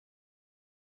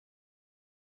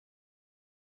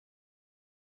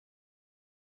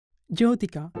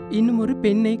ஜோதிகா இன்னும் ஒரு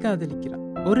பெண்ணை காதலிக்கிறாள்.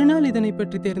 ஒரு நாள் இதனை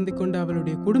பற்றி தெரிந்து கொண்ட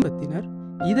அவளுடைய குடும்பத்தினர்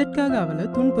இதற்காக அவளை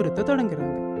துன்புறுத்த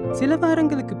தொடங்குறாங்க. சில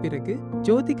வாரங்களுக்கு பிறகு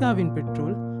ஜோதிகாவின்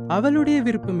பெற்றோர் அவளுடைய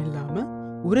விருப்பம் இல்லாம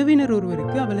உறவினர்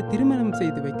ஒருவருக்கு அவளை திருமணம்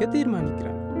செய்து வைக்க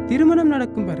தீர்மானிக்கிறாங்க. திருமணம்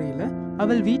நடக்கும் வரையில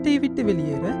அவள் வீட்டை விட்டு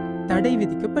வெளியேற தடை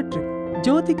விதிக்கப்பட்டு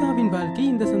ஜோதிகாவின் வாழ்க்கை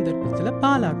இந்த சந்தர்ப்பத்துல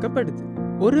பாழாக்கப்படுது.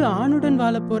 ஒரு ஆணுடன்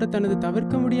வாழ போற தனது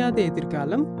தவிர்க்க முடியாத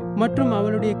எதிர்காலம் மற்றும்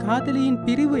அவளுடைய காதலியின்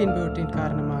பிரிவு என்பவற்றின்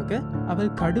காரணமாக அவள்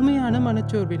கடுமையான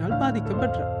மனச்சோர்வினால்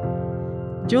பாதிக்கப்பட்டார்.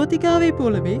 ஜோதிகாவை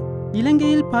போலவே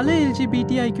இலங்கையில் பல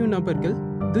LGBTIQ நபர்கள்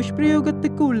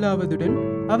துஷ்பிரயோகத்துக்கு உள்ளாவதுடன்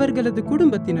அவர்களது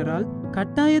குடும்பத்தினரால்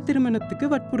கட்டாய திருமணத்துக்கு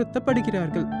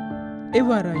வற்புறுத்தப்படுகிறார்கள்.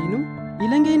 எவ்வாறாயினும்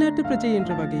இலங்கை நாட்டு பிரஜை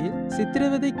என்ற வகையில்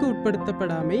சித்திரவதைக்கு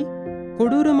உட்படுத்தப்படாமை,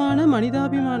 கொடூரமான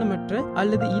மனிதாபிமானமற்ற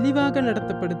அல்லது இழிவாக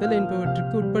நடத்தப்படுதல்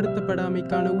என்பவற்றுக்கு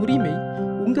உட்படுத்தப்படாமைக்கான உரிமை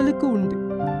உங்களுக்கு உண்டு.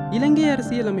 இலங்கை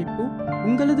அரசியலமைப்பு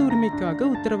உங்களது உரிமைக்காக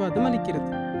உத்தரவாதம் அளிக்கிறது.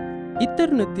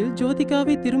 இத்தருணத்தில்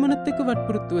ஜோதிகாவை திருமணத்துக்கு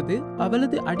வற்புறுத்துவது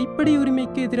அவளது அடிப்படை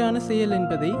உரிமைக்கு எதிரான செயல்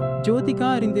என்பதை ஜோதிகா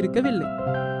அறிந்திருக்கவில்லை.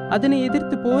 அதனை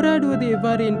எதிர்த்து போராடுவது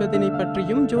எவ்வாறு என்பதனை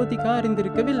பற்றியும் ஜோதிகா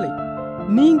அறிந்திருக்கவில்லை.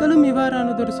 நீங்களும்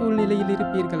இவ்வாறானதொரு சூழ்நிலையில்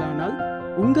இருப்பீர்களானால்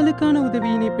உங்களுக்கான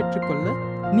உதவியினை பெற்றுக்கொள்ள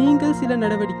நீங்கள் சில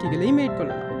நடவடிக்கைகளை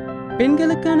மேற்கொள்ளலாம்.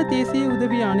 பெண்களுக்கான தேசிய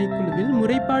உதவி ஆணைக்குழுவில்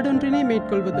முறைப்பாடொன்றினை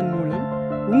மேற்கொள்வதன் மூலம்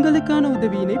உங்களுக்கான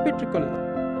உதவியினை பெற்றுக்கொள்ளலாம்.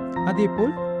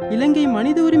 அதேபோல் இலங்கை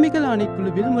மனித உரிமைகள்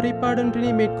ஆணைக்குழுவில்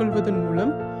முறைப்பாடொன்றினை மேற்கொள்வதன்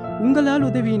மூலம் உங்களால்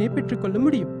உதவியினை பெற்றுக்கொள்ள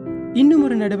முடியும். இன்னும்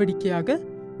ஒரு நடவடிக்கையாக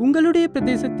உங்களுடைய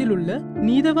பிரதேசத்தில் உள்ள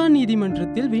நீதவான்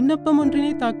நீதிமன்றத்தில் விண்ணப்பம்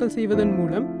ஒன்றினை தாக்கல் செய்வதன்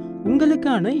மூலம்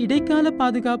உங்களுக்கான இடைக்கால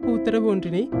பாதுகாப்பு உத்தரவு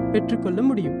ஒன்றினை பெற்றுக்கொள்ள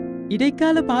முடியும்.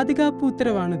 இடைக்கால பாதுகாப்பு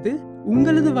உத்தரவானது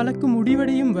உங்களது வழக்கு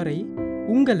முடிவடையும் வரை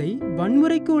உங்களை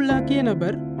வன்முறைக்கு உள்ளாக்கிய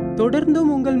நபர்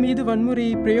தொடர்ந்தும் உங்கள் மீது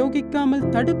வன்முறையை பிரயோகிக்காமல்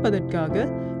தடுப்பதற்காக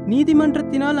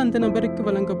நீதிமன்றத்தினால் அந்த நபருக்கு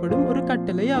வழங்கப்படும் ஒரு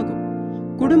கட்டளை ஆகும்.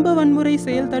 குடும்ப வன்முறை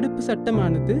செயல் தடுப்பு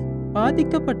சட்டமானது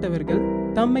பாதிக்கப்பட்டவர்கள்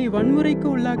தம்மை வன்முறைக்கு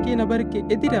உள்ளாக்கிய நபருக்கு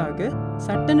எதிராக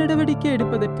சட்ட நடவடிக்கை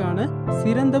எடுப்பதற்கான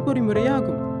சிறந்த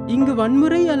பொறிமுறையாகும். இங்கு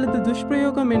வன்முறை அல்லது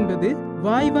துஷ்பிரயோகம் என்பது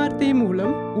வாய் வார்த்தை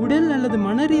மூலம் உடல் அல்லது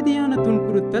மன ரீதியான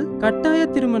துன்புறுத்தல், கட்டாய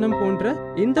திருமணம் போன்ற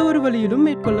எந்த ஒரு வழியிலும்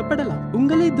மேற்கொள்ளப்படலாம்.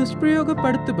 உங்களை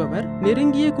துஷ்பிரயோகப்படுத்துபவர்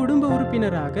நெருங்கிய குடும்ப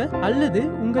உறுப்பினராக அல்லது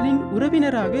உங்களின்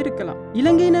உறவினராக இருக்கலாம்.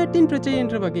 இலங்கை நாட்டின் பிரஜை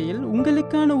என்ற வகையில்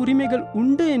உங்களுக்கான உரிமைகள்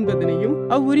உண்டு என்பதனையும்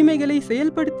அவ்வுரிமைகளை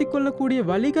செயல்படுத்திக் கொள்ளக்கூடிய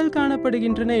வழிகள்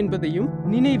காணப்படுகின்றன என்பதையும்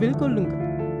நினைவில் கொள்ளுங்கள்.